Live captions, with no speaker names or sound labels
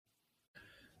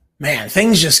Man,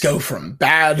 things just go from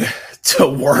bad to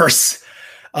worse,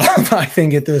 I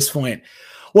think, at this point.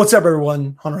 What's up,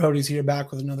 everyone? Hunter Hodes here,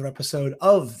 back with another episode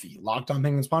of the Locked On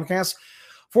Penguins podcast.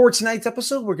 For tonight's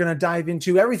episode, we're going to dive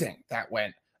into everything that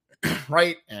went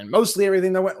right and mostly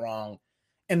everything that went wrong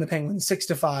in the Penguins'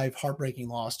 6-5 heartbreaking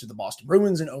loss to the Boston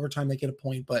Bruins. In overtime, they get a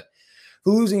point, but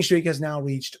the losing streak has now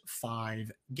reached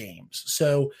 5 games.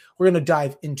 So we're going to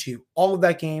dive into all of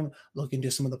that game, look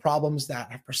into some of the problems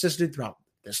that have persisted throughout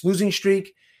this losing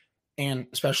streak, and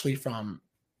especially from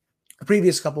the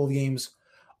previous couple of games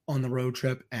on the road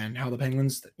trip, and how the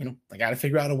Penguins, they got to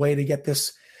figure out a way to get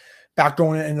this back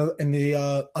going in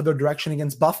the other direction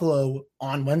against Buffalo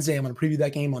on Wednesday. I'm going to preview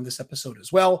that game on this episode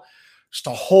as well. Just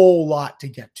a whole lot to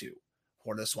get to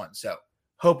for this one. So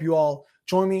hope you all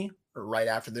join me right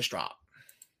after this drop.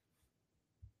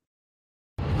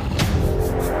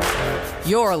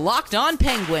 You're Locked On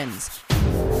Penguins,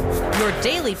 your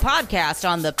daily podcast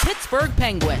on the Pittsburgh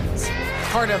Penguins,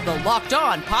 part of the Locked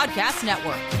On Podcast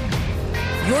Network,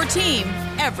 your team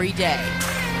every day.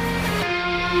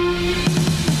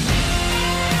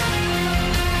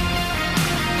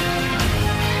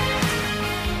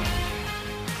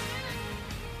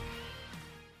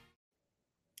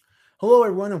 Hello,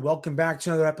 everyone, and welcome back to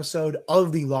another episode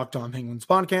of the Locked On Penguins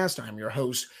podcast. I'm your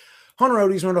host, Hunter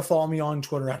Hodes. Remember to follow me on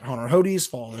Twitter at Hunter Hodes.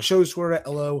 Follow the show's Twitter at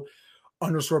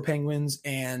LO_Penguins.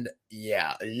 And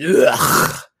yeah,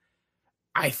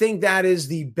 I think that is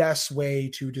the best way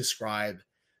to describe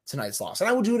tonight's loss. And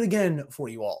I will do it again for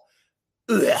you all.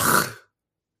 That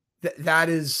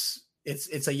is,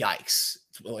 it's a yikes.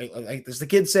 Like as the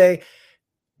kids say,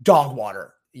 dog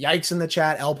water. Yikes in the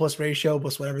chat, L plus ratio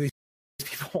plus whatever these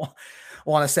people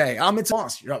want to say. It's a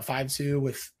loss. You're up 5-2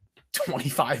 with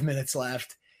 25 minutes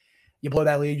left. You blow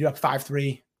that lead, you're up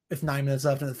 5-3 with 9 minutes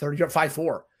left in the third. You're up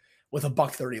 5-4 with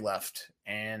 $1:30 left,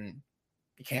 and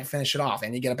you can't finish it off.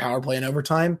 And you get a power play in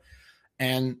overtime,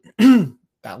 and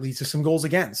that leads to some goals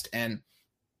against. And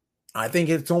I think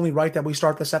it's only right that we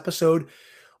start this episode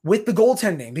with the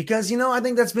goaltending, because, I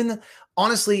think that's been,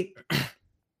 honestly,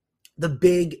 the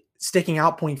big sticking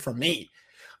out point for me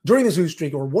during this losing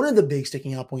streak, or one of the big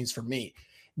sticking out points for me.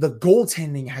 The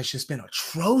goaltending has just been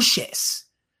atrocious.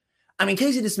 I mean,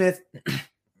 Casey DeSmith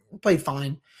played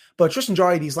fine, but Tristan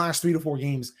Jarry, these last 3 to 4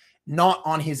 games, not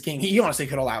on his game. He honestly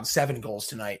could have allowed 7 goals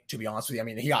tonight, to be honest with you. I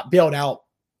mean, he got bailed out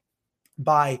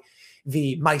by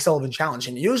the Mike Sullivan challenge.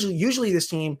 And usually this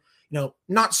team,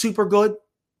 not super good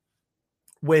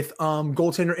with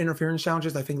goaltender interference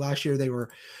challenges. I think last year they were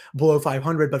below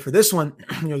 500, but for this one,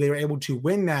 they were able to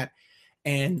win that.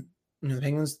 And the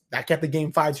Penguins, that kept the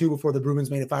game 5-2 before the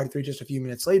Bruins made it 5-3 just a few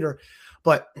minutes later.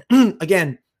 But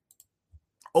again,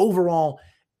 overall,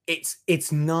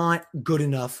 it's not good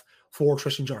enough for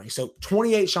Tristan Jarry. So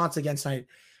 28 shots against tonight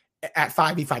at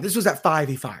 5v5. This was at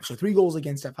 5v5. So 3 goals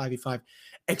against at 5v5.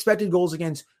 Expected goals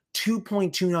against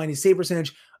 2.29. His save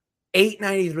percentage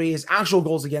 893. His actual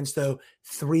goals against, though,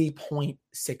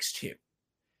 3.62.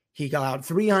 He got out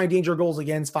 3 high danger goals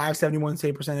against, 571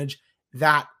 save percentage.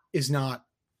 That is not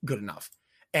good enough.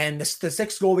 And the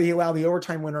 6th goal that he allowed, the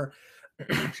overtime winner,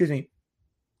 to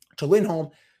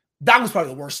Lindholm, that was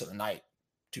probably the worst of the night,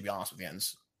 to be honest with you.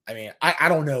 I mean, I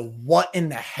don't know what in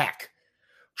the heck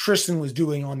Tristan was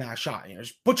doing on that shot.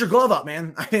 Just put your glove up,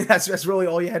 man. I mean, that's really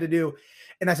all you had to do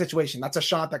in that situation. That's a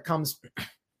shot that comes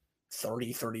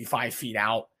 30, 35 feet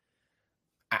out.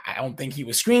 I don't think he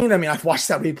was screened. I mean, I've watched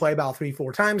that replay about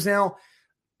 3-4 times now.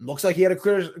 Looks like he had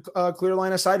a clear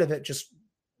line of sight of it. Just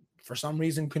for some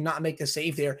reason could not make the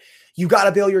save there. You got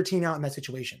to bail your team out in that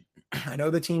situation. I know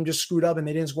the team just screwed up and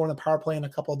they didn't score on the power play and a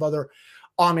couple of other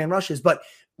on-man rushes, but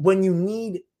when you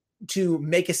need to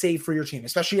make a save for your team,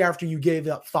 especially after you gave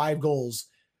up 5 goals,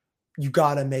 you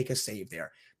got to make a save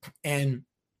there. And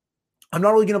I'm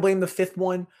not really going to blame the 5th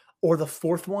one or the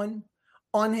 4th one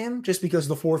on him, just because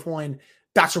the 4th one,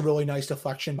 that's a really nice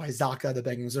deflection by Zacha. The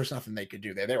Penguins, there's nothing they could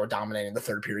do there. They were dominating the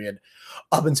third period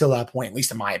up until that point, at least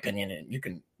in my opinion, and you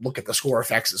can look at the score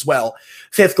effects as well.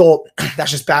 5th goal, that's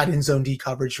just bad in-zone D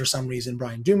coverage for some reason.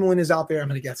 Brian Dumoulin is out there. I'm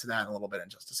going to get to that in a little bit in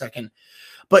just a second.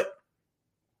 But,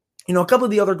 a couple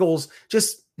of the other goals,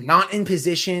 just not in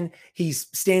position. He's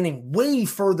standing way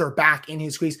further back in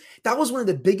his crease. That was one of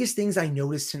the biggest things I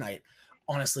noticed tonight,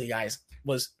 honestly, guys,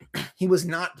 was he was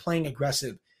not playing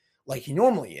aggressive like he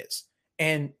normally is.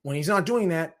 And when he's not doing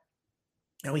that,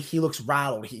 he looks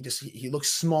rattled. He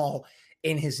looks small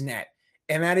in his net.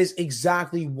 And that is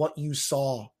exactly what you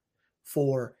saw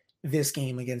for this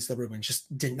game against the Bruins.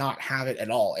 Just did not have it at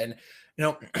all. And,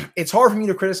 it's hard for me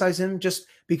to criticize him just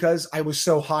because I was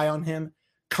so high on him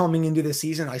coming into this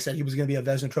season. I said he was going to be a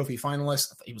Vezina Trophy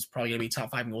finalist. He was probably going to be top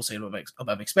 5 in goal saved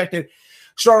above expected.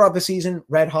 Started off the season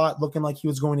red hot, looking like he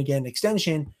was going to get an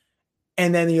extension.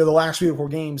 And then, the last 3 or 4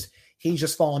 games, he's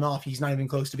just fallen off. He's not even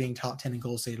close to being top 10 in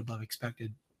goals saved above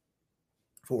expected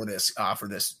for this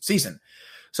season.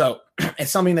 So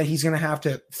it's something that he's going to have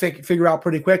to figure out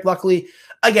pretty quick. Luckily,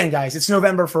 again, guys, it's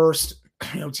November 1st.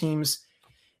 Teams,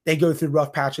 they go through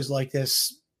rough patches like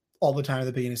this all the time at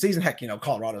the beginning of the season. Heck,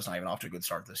 Colorado's not even off to a good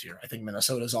start this year. I think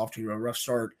Minnesota's off to a rough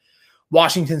start.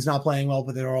 Washington's not playing well,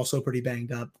 but they're also pretty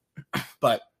banged up.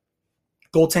 But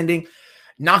goaltending,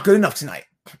 not good enough tonight.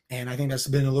 And I think that's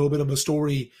been a little bit of a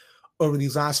story over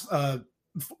these last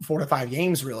 4 to 5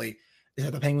 games, really, is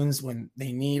that the Penguins, when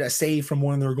they need a save from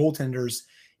one of their goaltenders,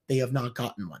 they have not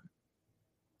gotten one.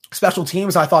 Special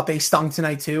teams, I thought they stung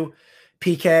tonight too.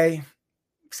 PK,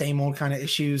 same old kind of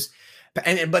issues.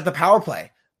 But the power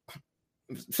play,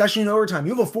 especially in overtime,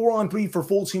 you have a 4-on-3 for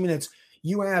full 2 minutes.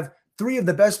 You have 3 of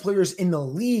the best players in the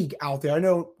league out there. I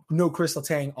know Chris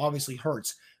Letang obviously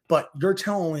hurts, but you're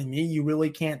telling me you really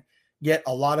can't get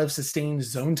a lot of sustained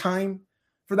zone time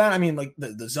for that? I mean, like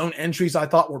the zone entries I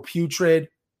thought were putrid.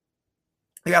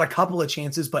 They got a couple of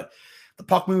chances, but the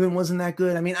puck movement wasn't that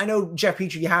good. I mean, I know Jeff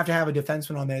Petrie, you have to have a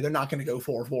defenseman on there. They're not going to go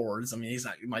 4 forwards. I mean,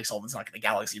 Mike Sullivan's not going to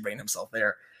Galaxy brain himself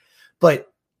there.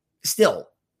 But still,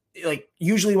 like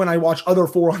usually when I watch other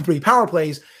 4-on-3 power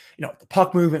plays, the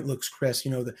puck movement looks crisp.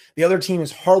 The other team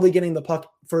is hardly getting the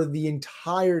puck for the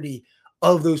entirety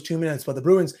of those 2 minutes. But the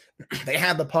Bruins, they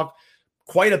had the puck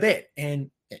quite a bit. And,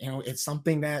 it's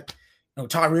something that,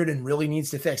 Todd Reirden really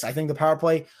needs to fix. I think the power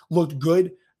play looked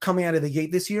good coming out of the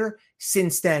gate this year.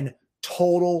 Since then,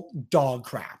 total dog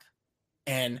crap.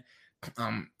 And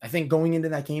I think going into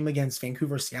that game against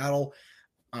Vancouver, Seattle,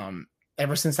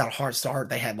 ever since that hard start,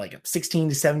 they had like a 16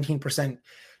 to 17%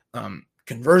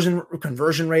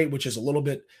 conversion rate, which is a little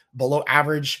bit below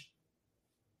average.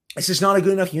 It's just not a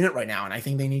good enough unit right now. And I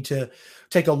think they need to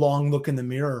take a long look in the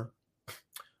mirror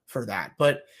for that.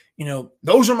 But,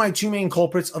 those are my 2 main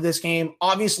culprits of this game.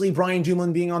 Obviously, Brian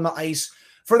Dumoulin being on the ice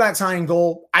for that tying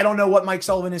goal. I don't know what Mike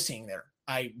Sullivan is seeing there.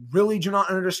 I really do not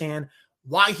understand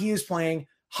why he is playing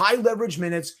high leverage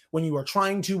minutes when you are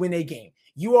trying to win a game.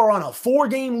 You are on a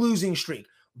 4-game losing streak.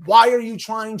 Why are you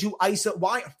trying to ice it?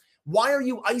 Why are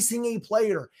you icing a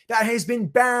player that has been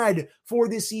bad for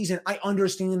this season? I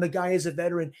understand the guy is a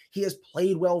veteran. He has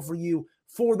played well for you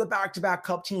for the back-to-back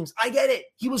cup teams. I get it.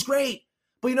 He was great.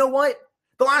 But you know what?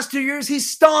 The last 2 years, he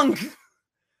stunk.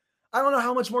 I don't know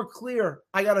how much more clear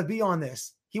I got to be on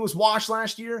this. He was washed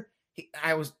last year.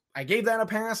 I gave that a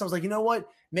pass. I was like, you know what?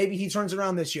 Maybe he turns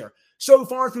around this year. So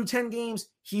far through 10 games,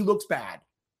 he looks bad.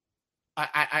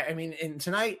 I mean, and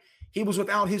tonight, he was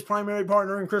without his primary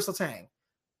partner in Chris Letang.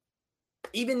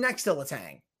 Even next to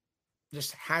Letang,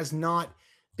 just has not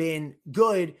been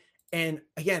good. And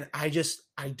again, I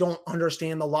don't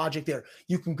understand the logic there.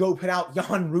 You can go put out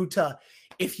Jan Rutta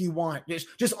if you want.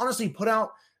 Just honestly put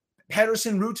out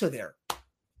Pedersen Rutta there.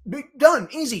 Done.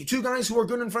 Easy. 2 guys who are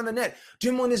good in front of the net.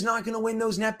 Dumoulin is not going to win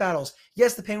those net battles.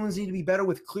 Yes, the Penguins need to be better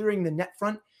with clearing the net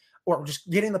front or just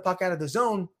getting the puck out of the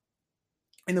zone.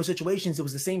 In those situations, it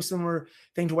was the similar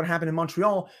thing to what happened in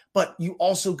Montreal, but you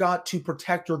also got to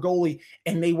protect your goalie,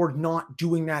 and they were not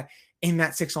doing that in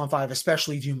that 6-on-5,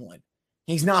 especially Dumoulin.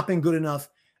 He's not been good enough,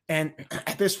 and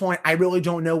at this point, I really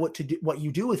don't know what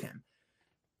you do with him.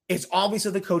 It's obvious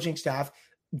that the coaching staff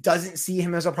doesn't see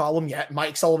him as a problem yet.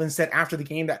 Mike Sullivan said after the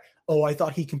game that, I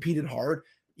thought he competed hard.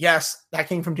 Yes, that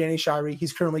came from Danny Shirey.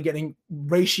 He's currently getting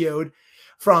ratioed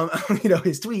from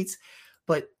his tweets,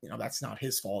 but that's not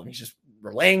his fault. He's just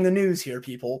relaying the news here,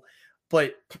 people.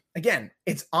 But again,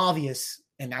 it's obvious,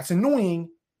 and that's annoying,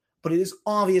 but it is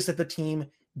obvious that the team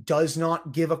does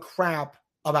not give a crap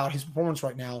about his performance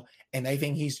right now, and they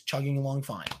think he's chugging along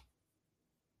fine.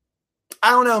 I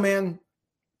don't know, man.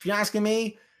 If you're asking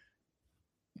me,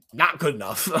 not good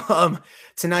enough.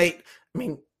 Tonight, I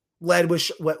mean, led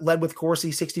with Corsi,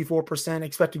 64%,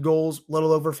 expected goals,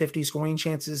 little over 50, scoring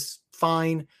chances,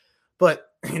 fine. But,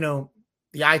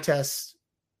 the eye test,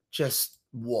 just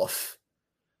woof,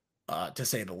 to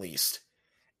say the least.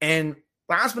 And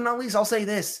last but not least, I'll say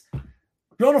this.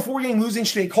 You're on a 4-game losing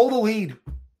streak. Hold the lead.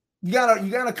 You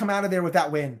gotta come out of there with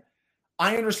that win.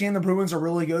 I understand the Bruins are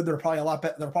really good. They're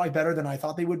probably they're probably better than I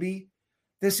thought they would be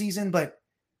this season, but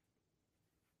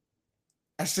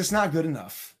that's just not good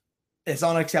enough. It's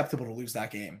unacceptable to lose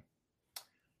that game.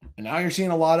 And now you're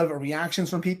seeing a lot of reactions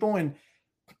from people, and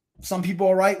some people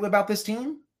are right about this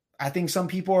team. I think some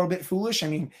people are a bit foolish. I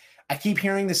mean, I keep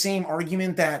hearing the same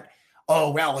argument that,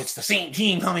 it's the same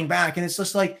team coming back. And it's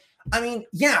just like, I mean,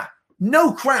 yeah,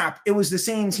 no crap. It was the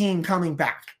same team coming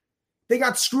back. They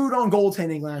got screwed on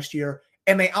goaltending last year,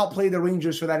 and they outplayed the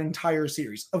Rangers for that entire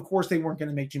series. Of course, they weren't going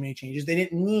to make too many changes. They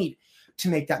didn't need to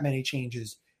make that many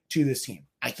changes to this team.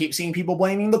 I keep seeing people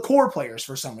blaming the core players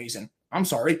for some reason. I'm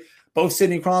sorry. Both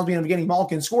Sidney Crosby and Evgeny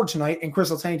Malkin scored tonight, and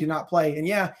Chris Letang did not play. And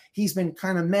yeah, he's been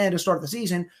kind of mad to start the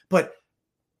season, but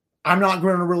I'm not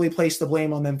going to really place the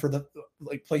blame on them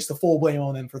place the full blame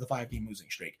on them for the 5-game losing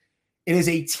streak. It is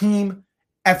a team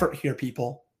effort here,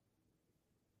 people.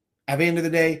 At the end of the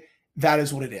day, that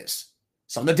is what it is.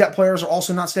 Some of the depth players are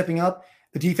also not stepping up.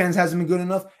 The defense hasn't been good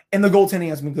enough, and the goaltending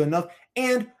hasn't been good enough.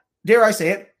 And dare I say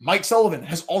it, Mike Sullivan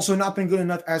has also not been good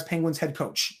enough as Penguins head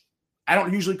coach. I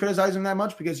don't usually criticize him that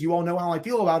much because you all know how I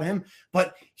feel about him,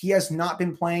 but he has not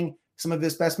been playing some of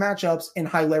his best matchups in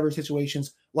high leverage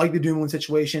situations like the Dumoulin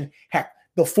situation. Heck,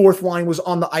 the fourth line was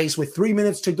on the ice with 3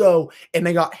 minutes to go, and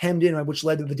they got hemmed in, which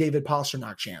led to the David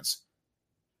Pastrnak chance.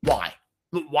 Why?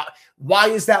 Why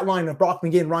is that line of Brock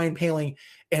McGinn, Ryan Poehling,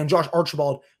 and Josh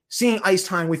Archibald seeing ice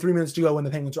time with 3 minutes to go when the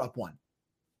Penguins are up 1?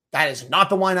 That is not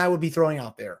the line I would be throwing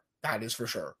out there. That is for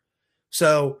sure.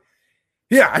 So,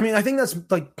 yeah, I mean, I think that's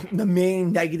like the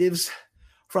main negatives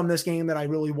from this game that I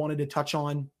really wanted to touch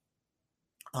on.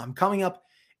 Coming up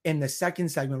in the second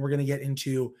segment, we're going to get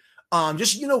into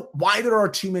just, why there are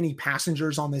too many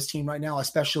passengers on this team right now,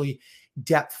 especially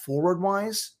depth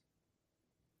forward-wise.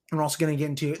 And we're also going to get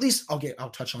into, at least I'll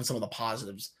touch on some of the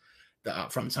positives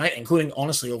from tonight, including,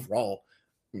 honestly, overall,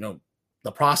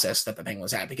 the process that the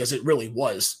Penguins had, because it really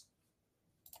was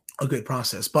a good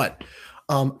process. But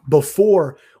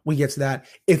before we get to that,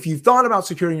 if you've thought about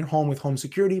securing your home with home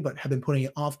security but have been putting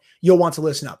it off, you'll want to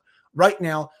listen up. Right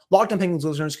now, Locked On Penguins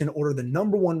listeners can order the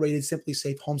 #1 rated Simply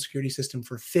Safe home security system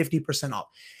for 50% off.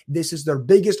 This is their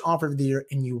biggest offer of the year,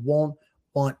 and you won't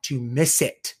want to miss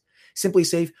it. Simply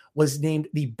Safe was named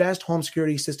the best home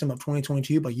security system of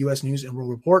 2022 by U.S. News and World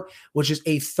Report, which is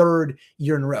a 3rd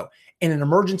year in a row. In an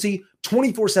emergency,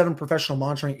 24/7 professional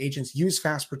monitoring agents use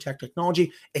Fast Protect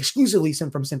technology exclusively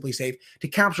from Simply Safe to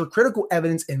capture critical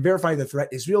evidence and verify the threat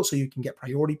is real so you can get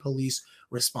priority police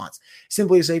response.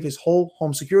 Simply Safe is whole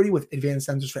home security with advanced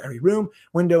sensors for every room,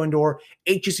 window, and door,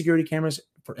 HD security cameras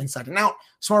for inside and out,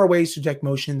 smarter ways to detect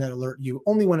motion that alert you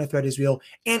only when a threat is real,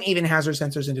 and even hazard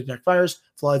sensors to detect fires,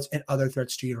 floods, and other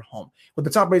threats to your home. With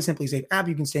the top-rated Simply Safe app,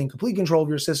 you can stay in complete control of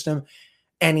your system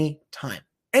anytime,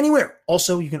 anywhere.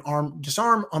 Also, you can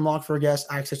disarm, unlock for a guest,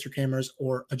 access your cameras,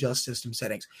 or adjust system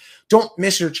settings. Don't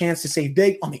miss your chance to save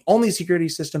big on the only security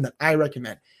system that I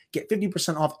recommend. Get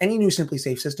 50% off any new Simply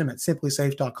Safe system at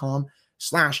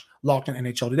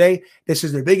simplysafe.com/LockedOnNHL today. This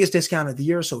is their biggest discount of the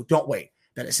year, so don't wait.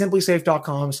 That is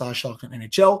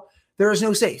simplysafe.com/LockedOnNHL. There is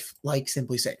no safe like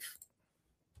Simply Safe.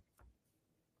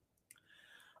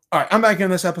 All right, I'm back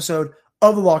in this episode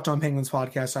of the Locked On Penguins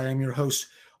podcast. I am your host,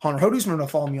 Hunter Hodes. Remember to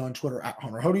follow me on Twitter at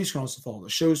Hunter Hodes. You can also follow the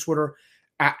show's Twitter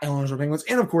at Illinois Penguins.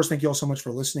 And of course, thank you all so much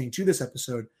for listening to this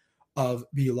episode of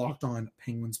the Locked On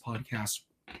Penguins podcast.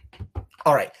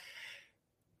 All right.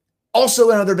 Also,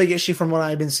 another big issue from what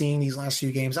I've been seeing these last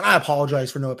few games, and I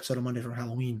apologize for no episode on Monday for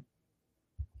Halloween,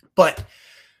 but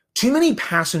too many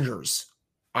passengers,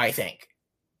 I think.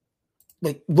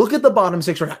 Like, look at the bottom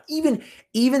 6 right now.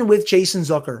 Even with Jason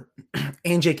Zucker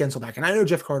and Jake Guentzel back, and I know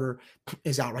Jeff Carter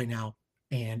is out right now,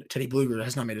 and Teddy Blueger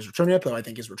has not made his return yet, but I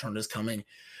think his return is coming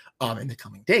in the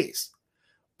coming days.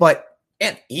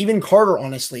 And even Carter,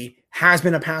 honestly, has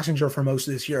been a passenger for most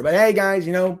of this year. But hey, guys,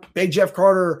 big Jeff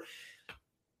Carter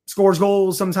scores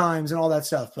goals sometimes and all that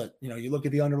stuff. But, you look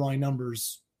at the underlying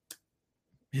numbers,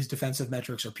 his defensive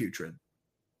metrics are putrid.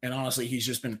 And honestly, he's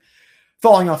just been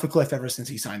falling off a cliff ever since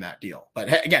he signed that deal.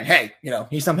 But again,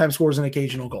 he sometimes scores an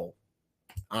occasional goal.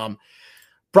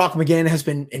 Brock McGinn has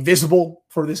been invisible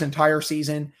for this entire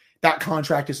season. That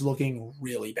contract is looking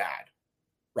really bad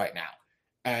right now.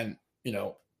 And,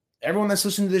 everyone that's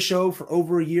listened to this show for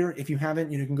over a year, if you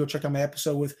haven't, you can go check out my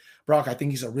episode with Brock. I think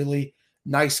he's a really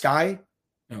nice guy.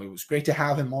 It was great to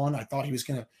have him on. I thought he was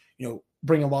going to,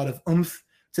 bring a lot of oomph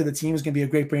to the team. He was going to be a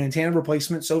great Brandon Tanev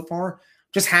replacement so far.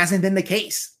 Just hasn't been the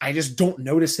case. I just don't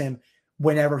notice him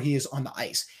whenever he is on the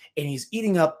ice. And he's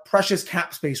eating up precious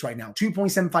cap space right now,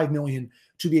 $2.75 million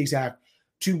to be exact,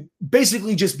 to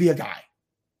basically just be a guy.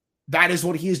 That is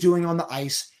what he is doing on the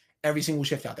ice every single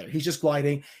shift out there. He's just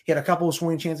gliding. He had a couple of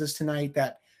scoring chances tonight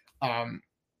that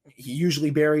he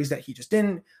usually buries that he just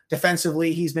didn't.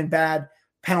 Defensively, he's been bad.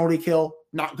 Penalty kill,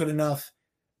 not good enough.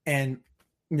 And,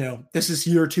 this is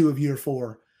year 2 of year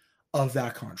 4 of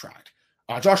that contract.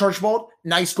 Josh Archibald,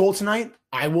 nice goal tonight.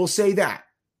 I will say that.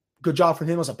 Good job from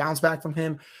him. It was a bounce back from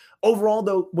him. Overall,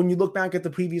 though, when you look back at the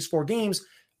previous 4 games,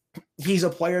 he's a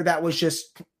player that was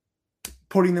just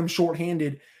putting them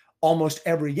shorthanded almost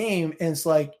every game. And it's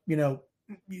like,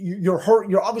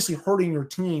 you're obviously hurting your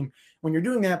team when you're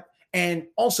doing that. And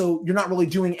also you're not really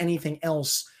doing anything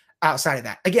else outside of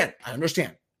that. Again, I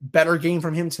understand better game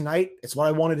from him tonight. It's what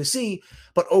I wanted to see,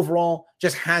 but overall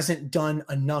just hasn't done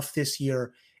enough this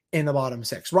year in the bottom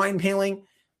six. Ryan Poehling,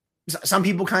 some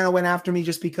people kind of went after me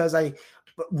just because I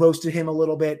roasted him a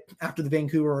little bit after the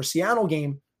Vancouver or Seattle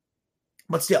game.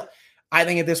 But still, I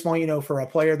think at this point, for a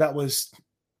player that was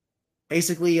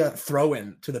basically a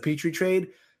throw-in to the Petrie trade,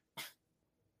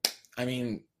 I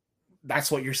mean, that's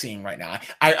what you're seeing right now.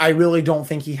 I really don't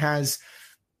think he has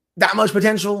that much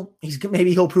potential.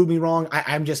 Maybe he'll prove me wrong.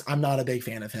 I'm not a big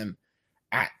fan of him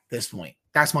at this point.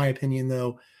 That's my opinion,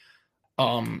 though.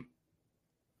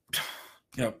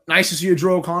 Nice to see a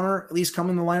Drew O'Connor at least come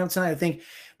in the lineup tonight. I think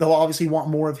they'll obviously want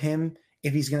more of him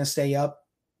if he's going to stay up,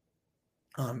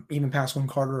 even past when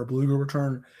Carter or Bluger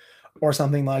return or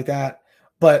something like that.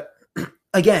 But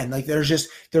again, like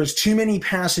there's too many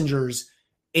passengers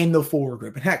in the forward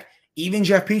group. And heck, even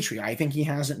Jeff Petrie, I think he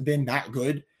hasn't been that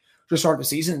good to start the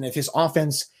season. And if his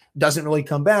offense doesn't really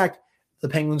come back, the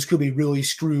Penguins could be really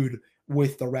screwed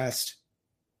with the rest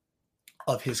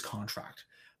of his contract.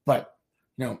 But,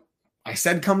 I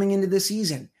said coming into this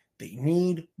season, they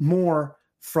need more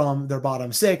from their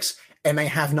bottom six, and they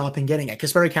have not been getting it.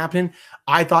 Kasperi Kapanen,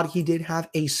 I thought he did have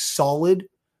a solid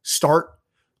start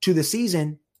to the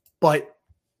season, but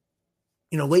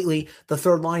lately the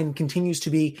third line continues to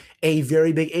be a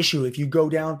very big issue. If you go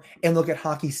down and look at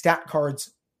hockey stat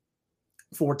cards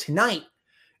for tonight,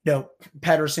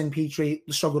 Pettersson, Petrie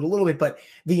struggled a little bit, but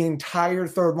the entire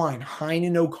third line,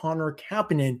 Heinen, O'Connor,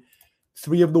 Kapanen,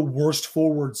 three of the worst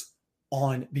forwards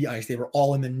on the ice. They were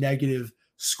all in the negative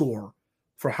score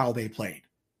for how they played.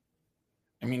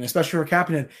 I mean, especially for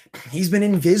Kapanen, he's been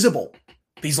invisible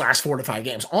these last 4 to 5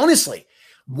 games. Honestly,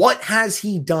 what has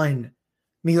he done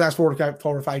these last 4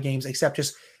 to 5 games except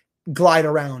just glide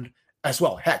around as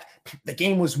well? Heck, the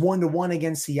game was 1-1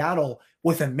 against Seattle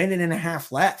with a minute and a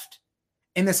half left.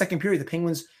 In the second period, the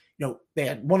Penguins, they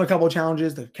had won a couple of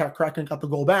challenges. The Kraken got the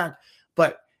goal back,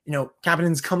 but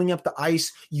Kapanen's coming up the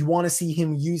ice. You want to see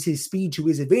him use his speed to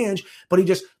his advantage, but he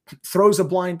just throws a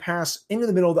blind pass into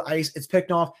the middle of the ice. It's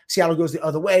picked off. Seattle goes the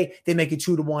other way. They make it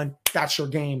 2-1. That's your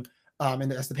game.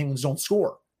 And that's the Penguins don't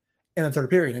score in the third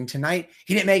period. And tonight,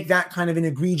 he didn't make that kind of an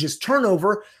egregious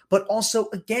turnover, but also,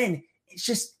 again,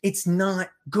 it's not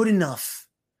good enough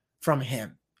from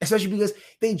him, especially because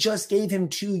they just gave him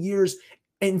 2 years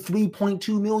and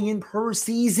 $3.2 million per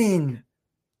season.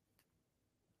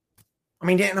 I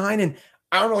mean, Danton Heinen,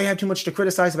 I don't really have too much to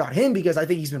criticize about him because I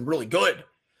think he's been really good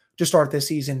to start this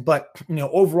season. But,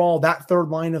 overall, that third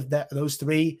line of those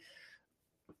three,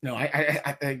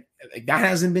 that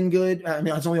hasn't been good. I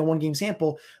mean, it's only a 1-game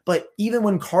sample. But even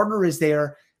when Carter is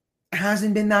there, it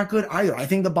hasn't been that good either. I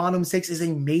think the bottom six is a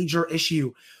major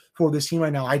issue for this team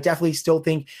right now. I definitely still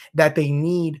think that they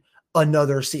need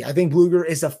another C. I think Bluger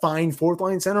is a fine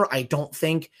fourth-line center. I don't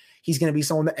think he's going to be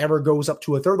someone that ever goes up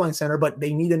to a third-line center, but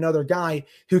they need another guy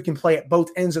who can play at both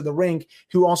ends of the rink,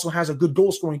 who also has a good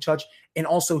goal-scoring touch, and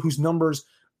also whose numbers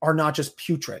are not just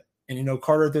putrid. And,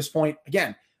 Carter at this point,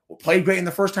 again, played great in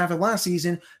the first half of last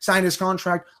season, signed his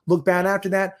contract, looked bad after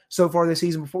that. So far this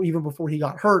season, even before he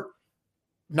got hurt,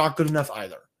 not good enough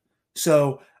either.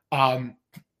 So I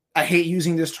hate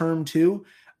using this term too.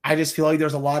 I just feel like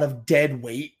there's a lot of dead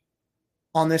weight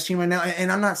on this team right now.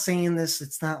 And I'm not saying this,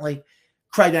 it's not like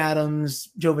Craig Adams,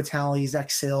 Joe Vitale,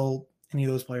 Zach Sill, any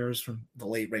of those players from the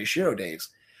late Ray Shero days.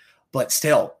 But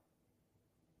still,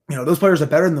 those players are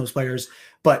better than those players,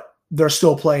 but they're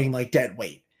still playing like dead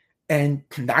weight. And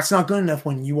that's not good enough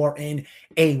when you are in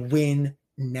a win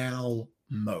now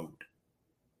mode.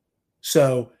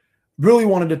 So really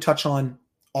wanted to touch on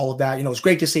all of that. It's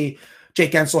great to see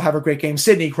Jake Guentzel have a great game.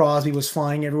 Sidney Crosby was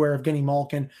flying everywhere. Evgeny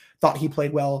Malkin thought he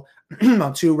played well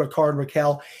too. Ricard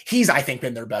Raquel, he's, I think,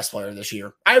 been their best player this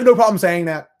year. I have no problem saying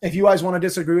that. If you guys want to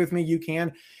disagree with me, you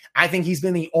can. I think he's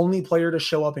been the only player to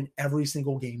show up in every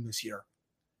single game this year.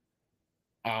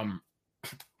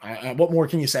 What more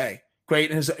can you say?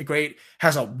 Great,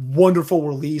 has a wonderful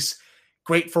release,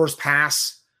 great first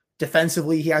pass.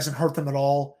 Defensively, he hasn't hurt them at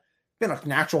all. Been a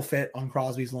natural fit on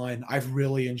Crosby's line. I've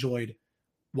really enjoyed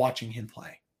watching him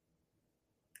play.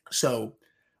 So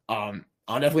I'll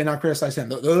definitely not criticize him.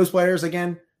 Those players,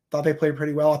 again, thought they played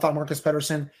pretty well. I thought Marcus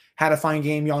Pettersson had a fine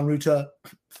game. Jan Ruta,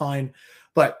 fine.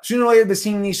 But sooner or later, this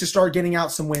team needs to start getting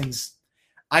out some wins.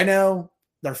 I know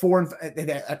they're 4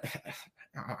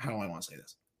 how do I want to say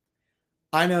this?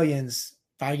 I know, Jens,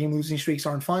 5-game losing streaks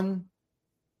aren't fun.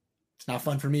 It's not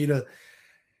fun for me to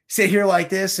sit here like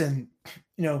this and,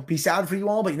 be sad for you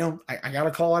all, but, I got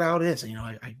to call it out. It is.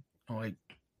 I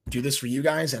do this for you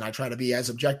guys, and I try to be as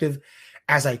objective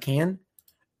as I can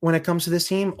when it comes to this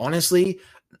team. Honestly,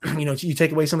 you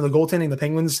take away some of the goaltending, the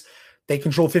Penguins, they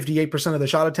controlled 58% of the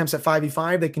shot attempts at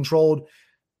 5v5. They controlled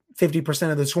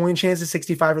 50% of the scoring chances,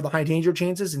 65 of the high danger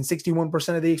chances, and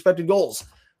 61% of the expected goals.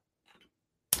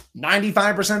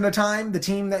 95% of the time, the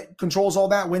team that controls all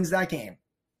that wins that game.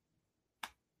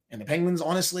 And the Penguins,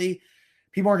 honestly,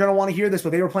 people aren't going to want to hear this,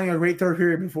 but they were playing a great third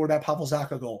period before that Pavel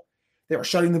Zacha goal. They were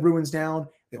shutting the Bruins down.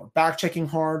 They were back-checking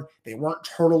hard. They weren't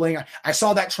turtling. I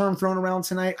saw that term thrown around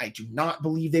tonight. I do not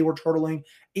believe they were turtling.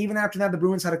 Even after that, the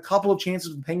Bruins had a couple of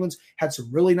chances. The Penguins had some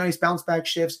really nice bounce-back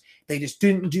shifts. They just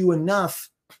didn't do enough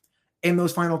in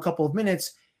those final couple of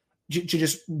minutes to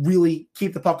just really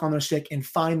keep the puck on their stick and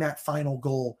find that final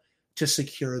goal to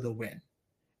secure the win.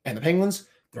 And the Penguins,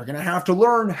 they're going to have to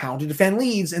learn how to defend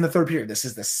leads in the third period. This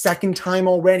is the second time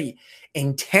already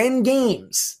in 10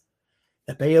 games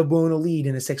that they have blown a lead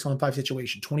in a 6-on-5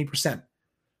 situation, 20%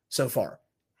 so far.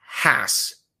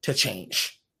 Has to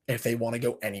change if they want to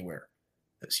go anywhere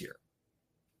this year.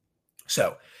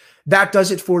 So that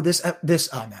does it for this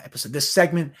episode, this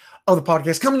segment of the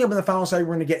podcast. Coming up in the final side,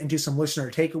 we're going to get into some listener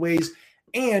takeaways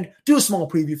and do a small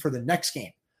preview for the next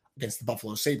game against the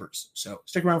Buffalo Sabres. So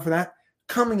stick around for that.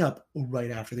 Coming up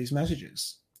right after these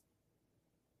messages.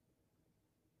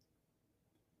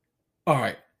 All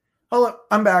right. Hello,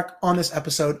 I'm back on this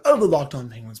episode of the Locked On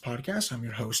Penguins podcast. I'm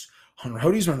your host, Hunter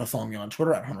Hodes. You're going to follow me on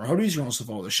Twitter at Hunter Hodes. You can also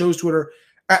follow the show's Twitter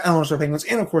at LNSR Penguins.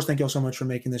 And of course, thank you all so much for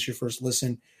making this your first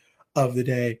listen of the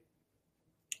day.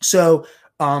 So,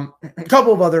 a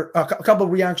couple of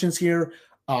reactions here.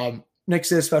 Nick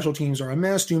says special teams are a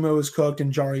mess. Dumo is cooked,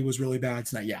 and Jari was really bad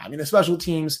tonight. Yeah, I mean, the special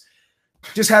teams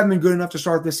just haven't been good enough to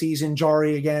start the season.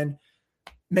 Jari, again,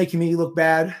 making me look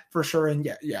bad for sure. And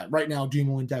yeah, right now,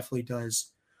 Dumoulin definitely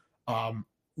does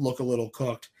look a little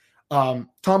cooked. Tom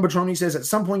Petroni says at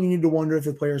some point you need to wonder if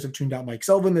the players have tuned out Mike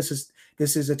Sullivan. This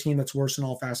is a team that's worse in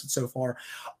all facets so far.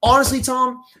 Honestly,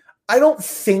 Tom, I don't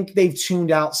think they've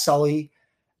tuned out Sully.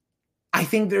 I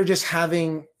think they're just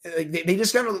having they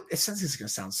just got to. It's going to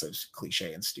sound so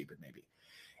cliche and stupid. Maybe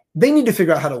they need to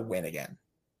figure out how to win again.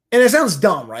 And it sounds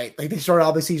dumb, right? Like they started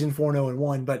out the season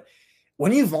 4-0-1, but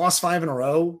when you've lost 5 in a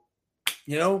row,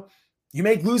 you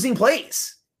make losing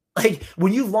plays. Like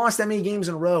when you've lost that many games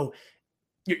in a row,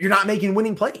 you're not making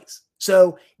winning plays.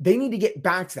 So they need to get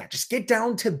back to that. Just get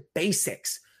down to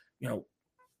basics.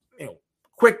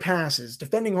 Quick passes,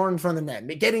 defending hard in front of the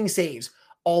net, getting saves,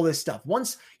 all this stuff.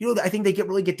 Once I think they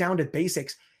really get down to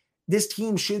basics, this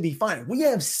team should be fine. We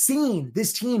have seen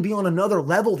this team be on another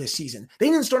level this season. They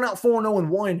didn't start out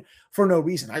 4-0-1 for no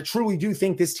reason. I truly do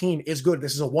think this team is good.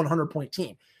 This is a 100-point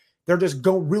team. They're just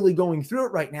really going through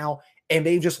it right now, and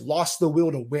they've just lost the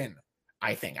will to win,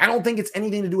 I think. I don't think it's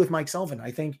anything to do with Mike Sullivan.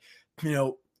 I think,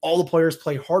 all the players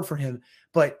play hard for him,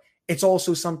 but it's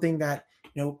also something that,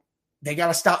 they got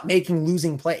to stop making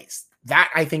losing plays.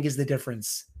 That, I think, is the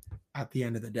difference at the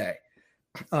end of the day.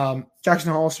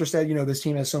 Jackson Hollister said, this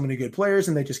team has so many good players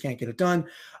and they just can't get it done.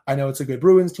 I know it's a good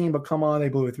Bruins team, but come on, they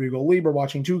blew a 3-goal lead. We're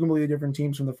watching 2 completely different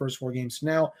teams from the first 4 games to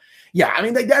now. Yeah, I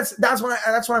mean, that's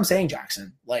what I'm saying,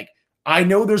 Jackson. Like, I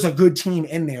know there's a good team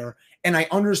in there, and I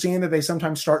understand that they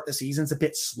sometimes start the seasons a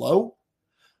bit slow,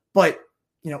 but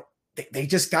they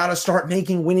just got to start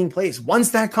making winning plays. Once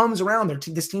that comes around,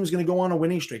 this team's going to go on a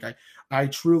winning streak. I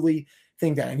truly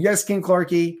think that. And yes, King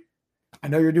Clarkey, I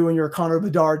know you're doing your Connor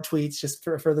Bedard tweets just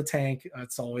for the tank.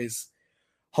 It's always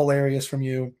hilarious from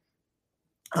you.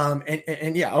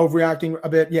 And yeah, overreacting a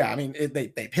bit. Yeah, I mean,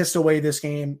 they pissed away this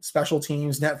game. Special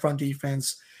teams, net front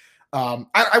defense. I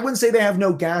wouldn't say they have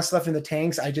no gas left in the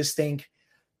tanks. I just think,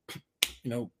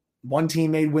 one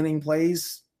team made winning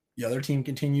plays. The other team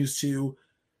continues to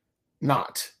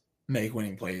not make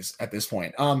winning plays at this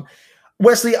point.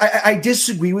 Wesley, I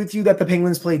disagree with you that the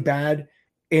Penguins played bad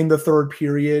in the third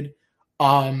period.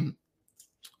 Up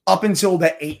until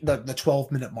the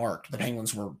 12-minute mark, the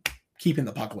Penguins were keeping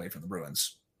the puck away from the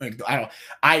Bruins.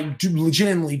 I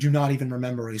legitimately do not even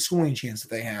remember a scoring chance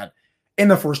that they had in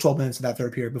the first 12 minutes of that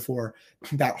third period before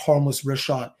that harmless wrist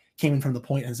shot came in from the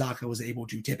point and Zacha was able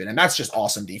to tip it. And that's just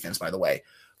awesome defense, by the way,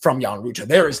 from Jan Rutta.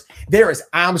 There is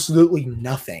absolutely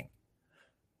nothing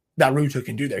that Rutta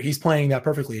can do there. He's playing that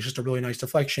perfectly. It's just a really nice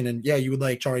deflection. And yeah, you would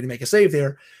like Jari to make a save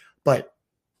there, but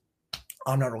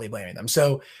I'm not really blaming them.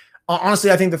 So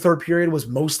honestly, I think the third period was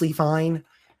mostly fine.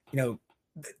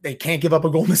 They can't give up a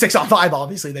goal in the 6-on-5.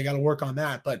 Obviously, they got to work on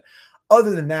that. But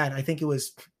other than that, I think it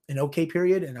was an okay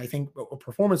period. And I think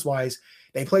performance-wise,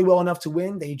 they played well enough to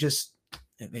win. They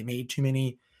made too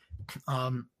many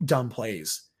dumb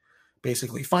plays,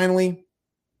 basically. Finally,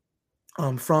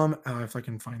 if I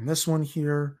can find this one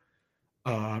here.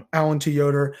 Alan to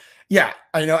Yoder. Yeah,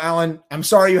 I know, Alan. I'm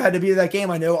sorry you had to be at that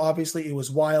game. I know, obviously, it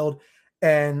was wild.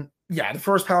 And yeah, the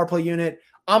first power play unit.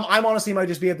 I'm honestly might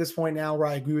just be at this point now where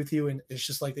I agree with you. And it's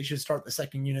just like they should start the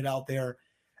second unit out there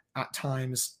at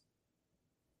times.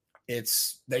 They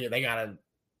got to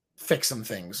fix some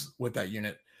things with that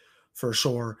unit for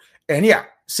sure. And yeah,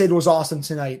 Sid was awesome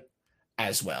tonight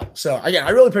as well. So again,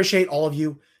 I really appreciate all of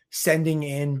you sending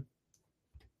in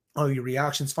all your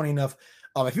reactions. Funny enough,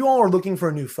 if you all are looking for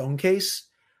a new phone case,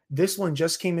 this one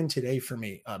just came in today for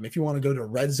me. If you want to go to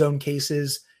Red Zone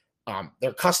Cases,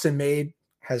 they're custom made,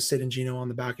 has Sid and Gino on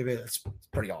the back of it. It's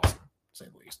pretty awesome, to say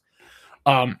the least.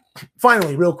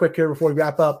 Finally, real quick here before we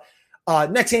wrap up,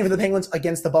 next game for the Penguins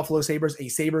against the Buffalo Sabres, a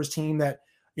Sabres team that,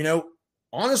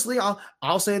 honestly,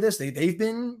 I'll say this, they've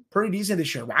been pretty decent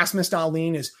this year. Rasmus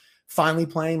Dahlin is finally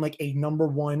playing like a number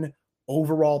one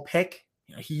overall pick.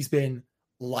 He's been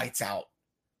lights out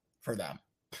for them.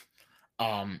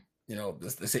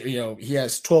 He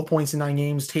has 12 points in 9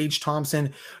 games. Tage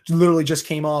Thompson literally just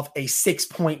came off a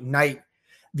 6-point night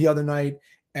the other night.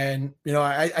 And,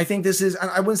 I think this is,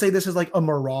 I wouldn't say this is like a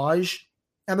mirage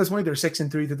at this point. They're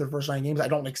 6-3 through their first 9 games. I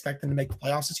don't expect them to make the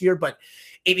playoffs this year, but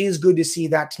it is good to see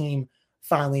that team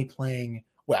finally playing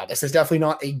well. This is definitely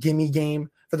not a gimme game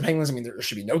for the Penguins. I mean, there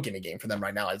should be no gimme game for them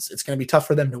right now. It's going to be tough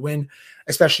for them to win,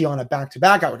 especially on a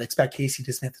back-to-back. I would expect Casey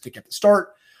DeSmith to get the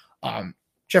start.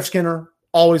 Jeff Skinner,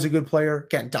 always a good player.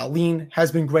 Again, Dahlin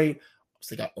has been great.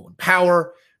 So they got Owen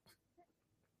Power,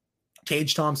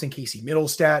 Tage Thompson, Casey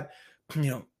Middlestat,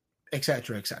 et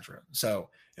cetera, et cetera. So,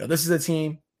 this is a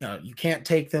team, you can't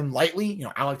take them lightly.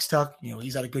 Alex Tuch,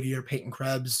 he's had a good year. Peyton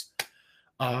Krebs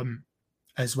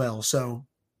as well. So,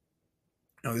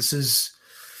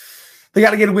 they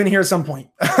got to get a win here at some point.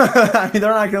 I mean,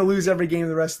 they're not going to lose every game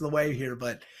the rest of the way here,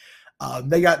 but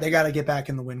they got to get back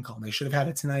in the win column. They should have had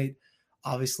it tonight.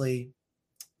 Obviously,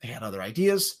 they had other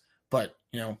ideas, but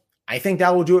I think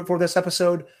that will do it for this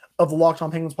episode of the Locked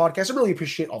On Penguins podcast. I really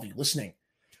appreciate all of you listening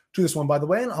to this one, by the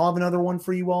way, and I'll have another one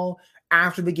for you all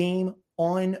after the game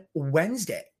on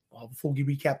Wednesday. I'll have a full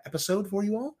recap episode for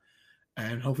you all,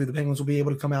 and hopefully the Penguins will be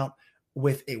able to come out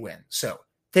with a win. So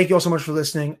thank you all so much for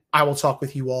listening. I will talk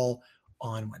with you all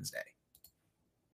on Wednesday.